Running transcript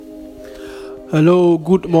Hello,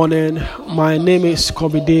 good morning. My name is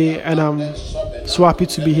Kobe Day, and I'm so happy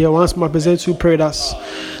to be here once more. Present to pray us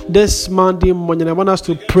this Monday morning. I want us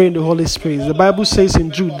to pray in the Holy Spirit. The Bible says in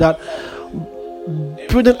Jude that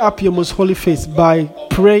building up your most holy faith by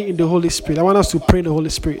praying in the Holy Spirit. I want us to pray in the Holy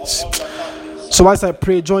Spirit. So as I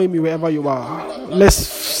pray, join me wherever you are.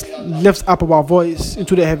 Let's lift up our voice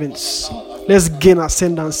into the heavens. Let's gain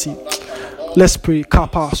ascendancy. Let's pray.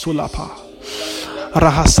 Kapa solapa.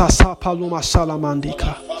 Rahasasa paluma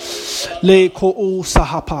salamandika. Le ko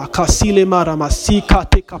sahapa kasile marama sika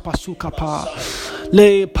te kapasuka pa.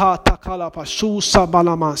 Le pa takala pa shu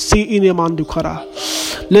sabalama si inemandukara.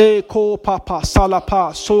 Le ko papa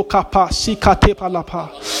salapa so kapa sika te palapa.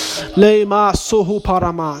 Le ma sohu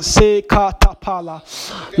parama se katapala.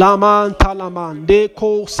 Laman talaman de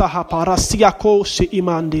ko sahapa rasia ko se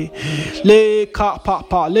imande. Le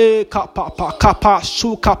kapapa kapa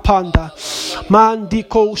shu kapanda.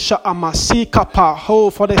 Mandiko sha'amasi kapa. Oh,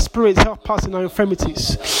 for the Spirit help us in our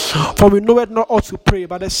infirmities. For we know it not ought to pray,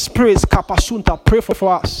 but the Spirit kapasunta pray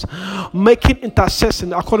for us, making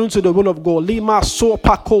intercession according to the will of God. Lima so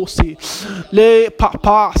pakosi le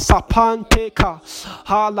papa sapanteka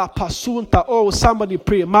hala pasunta. Oh, somebody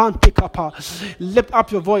pray. Mantekapa. Lift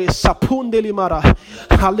up your voice. Sapunde limara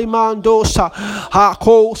halimandosa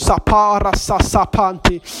hako sapara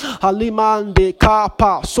sasapante halimande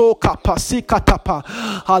kapa so kapa sikatapa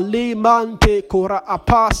halimante kora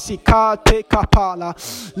apasi kate kapala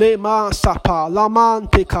lema sapa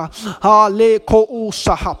lamanteka haleko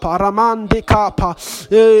usahapa ramande kapa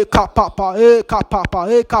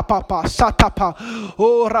kapapa satapa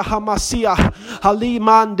o rahamasia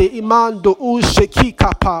halimande imando usheki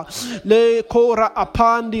kapa le kora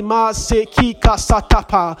apandi maseki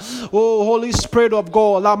kasatapa. Oh, Holy Spirit of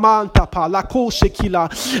God, lamantapa la koshekila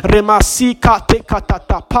remasika te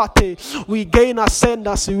katatapate. We gain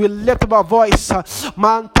ascendancy. We lift up our voice.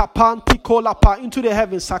 Mantapanti kolapa into the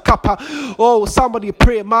heavens. Sakapa. Oh, somebody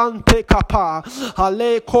pray. Mante kapa.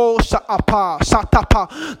 Ale ko apa satapa.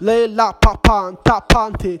 Le la papa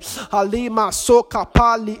tapante. Halima so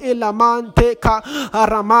kapali elamante ka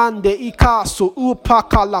aramande ikasu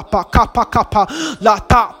upaka lapa kapa kapa la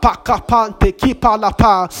tapa kapante kipa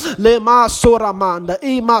lapa le maso ramanda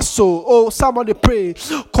imaso. Oh, somebody pray.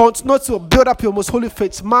 Continue to build up your most holy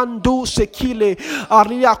faith. Mandu shekile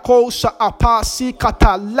aria kosha apasi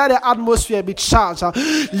kata. Let the atmosphere be charged.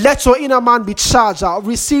 Let your inner man be charged.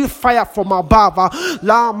 Receive fire from above.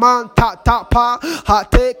 La man ta pa ha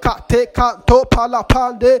teka topa la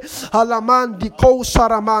pande alamandi kosha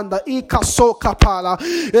ramanda ikaso kapala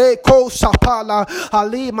e kosha pala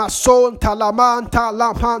alima son talamanta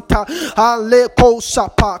lamanta ale kosha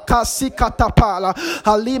pa kasikata pala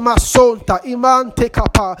alima sonta imante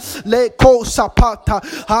kapa le kosha pata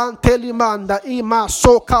antelimanda ima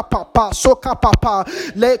soka papa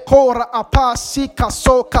le kora apasika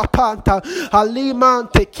soka panta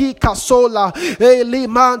alimante kika sola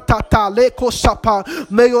elimanta ta le koshapa.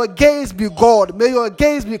 May your gaze be God. May your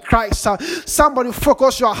gaze be Christ. Somebody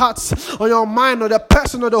focus your hearts on your mind on the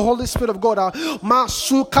person of the Holy Spirit of God.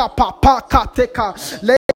 Masuka papa kateka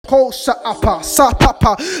le kosha apa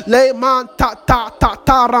satapa le man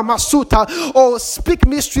ta ramasuta. Oh, speak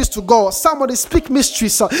mysteries to God. Somebody speak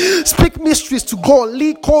mysteries. Speak mysteries to God.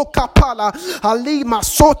 Liko kapala alima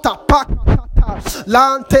sota pakata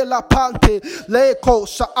lante la pante le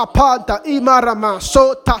kosha apanta imarama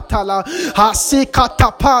so tatala hasika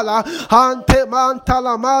tapala ante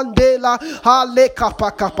mantala mandela hale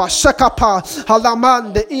kapa shakapa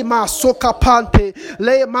halamande ima soka pante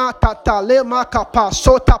le matata le makapa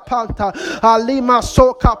sota panta alima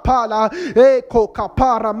soka pala eko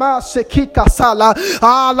kapara masekika sala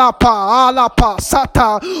alapa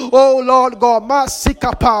sata. Oh Lord God,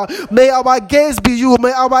 masikapa. May our gaze be you.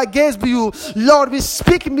 May our gaze be you. Lord, we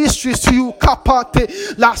speak mysteries to you.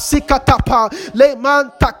 Kapate la sikatapa le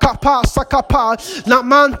manta kapa sakapa la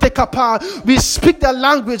mante kapa. We speak the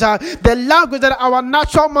language that our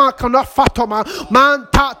natural man cannot fathom.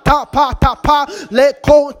 Manta tapa le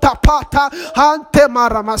konta pata ante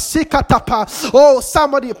marama sikatapa. Oh,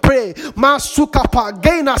 somebody pray. Masukapa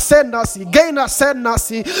gain ascendancy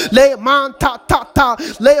le manta tata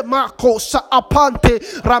le mako sa apante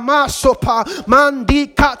ramasopa mandi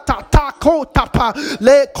kata tako sotapa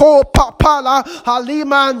le ko papala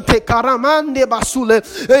halimante karamande basule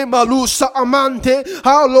e malusa amante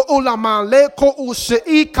halo ulama le ko use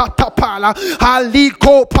ikatapala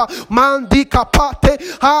halikopa mandi kapate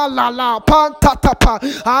halala pantatapa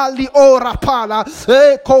ali ora pala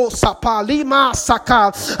e ko sapa lima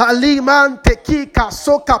saka alimante kika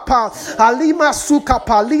sokapa alima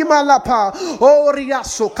sukapa lima lapa oria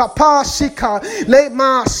sokapa shika le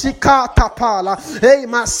masika tapala e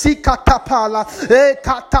masika tapala e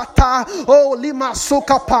katata o lima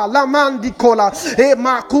sokapa la mandikola e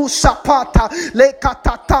makusapata le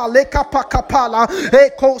katata le kapakapala e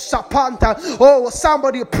ko sapanta. Oh,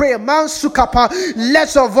 somebody pray man sukapa.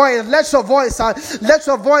 Let your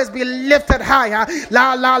voice be lifted higher.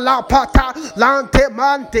 La la la pata lante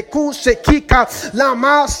mante kuse kika la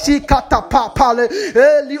masika tapapale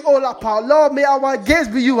eli olapa. Lord, may our gaze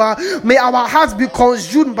be you. May our hearts be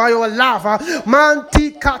consumed by your love.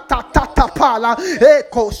 Manti katatapala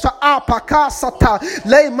eko saapa kasata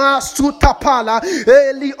lema sutapala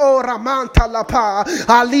eli oramanta lapa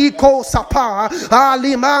aliko sapa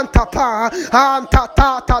alimanta pa anta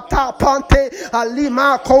ta pante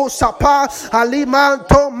alima ko sapa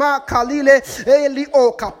alimanto makalile eli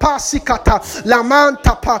o kapasikata la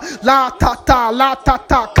manta pa la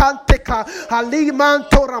tata kanteka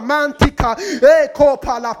alimanto romantika eko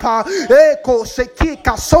palapa eko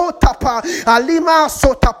sekika sotapa alima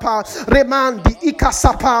sotapa remandi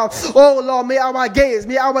ikasapa. Oh Lord, may our gaze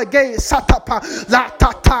satapa la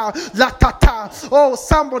tata. Oh,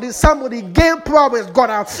 somebody gain power with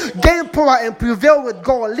God, gain power and prevail with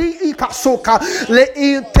God. Li ipasoka le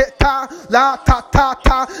inteta la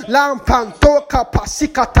tata lampantoka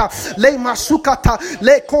pasikata le masukata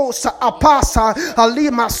le kosa apasa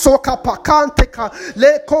alima soka pakanteka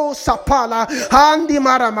le kosa pala handi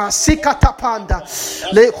marama sikata panda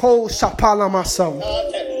le kosa pala masam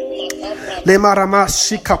le marama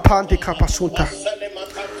sikapandi kapasunta.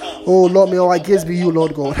 Oh Lord, may our gaze be you,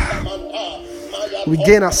 Lord God. We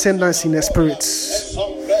gain ascendance in the spirits.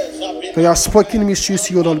 They are spoken mysteries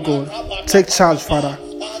to you, Lord God. Take charge, Father.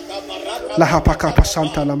 La hapakapa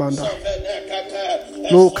santa lamanda.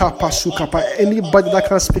 No kapasukapa. Anybody that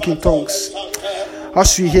can speak in tongues,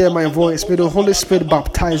 as you hear my voice, may the Holy Spirit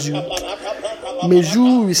baptize you. May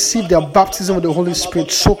you receive the baptism of the Holy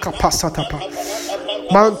Spirit. So kapasatapa.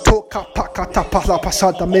 Manto kapakatapa la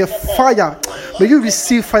pasanta. May you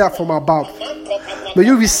receive fire from above. May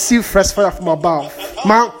you receive fresh fire from above.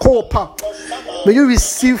 Mankopa. May you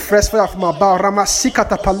receive fresh fire from above.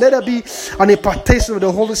 Ramasikatapa. Let there be an impartation of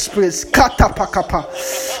the Holy Spirit. Katapakapa.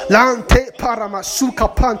 Lante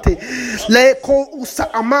paramasuka pante. Leko usa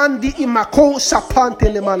amandi imako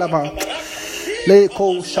sapante le malaba.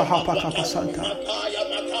 Leko shahapakapa santa.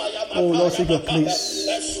 Oh Lord, take your place.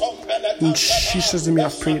 In Jesus' name I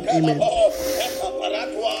have prayed. Amen.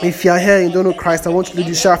 If you are here and you don't know Christ, I want you to do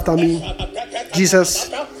this after me. Jesus,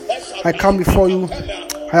 I come before you.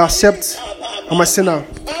 I accept I'm a sinner.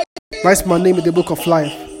 Write my name in the book of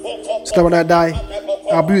life, so that when I die,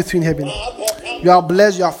 I'll be with you in heaven. You are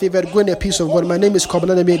blessed, you are favored. Go in the peace of God. My name is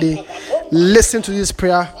Kobana Mede. Listen to this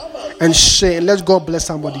prayer and share. And let God bless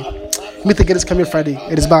somebody. Meet again this coming Friday.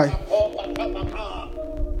 It is bye.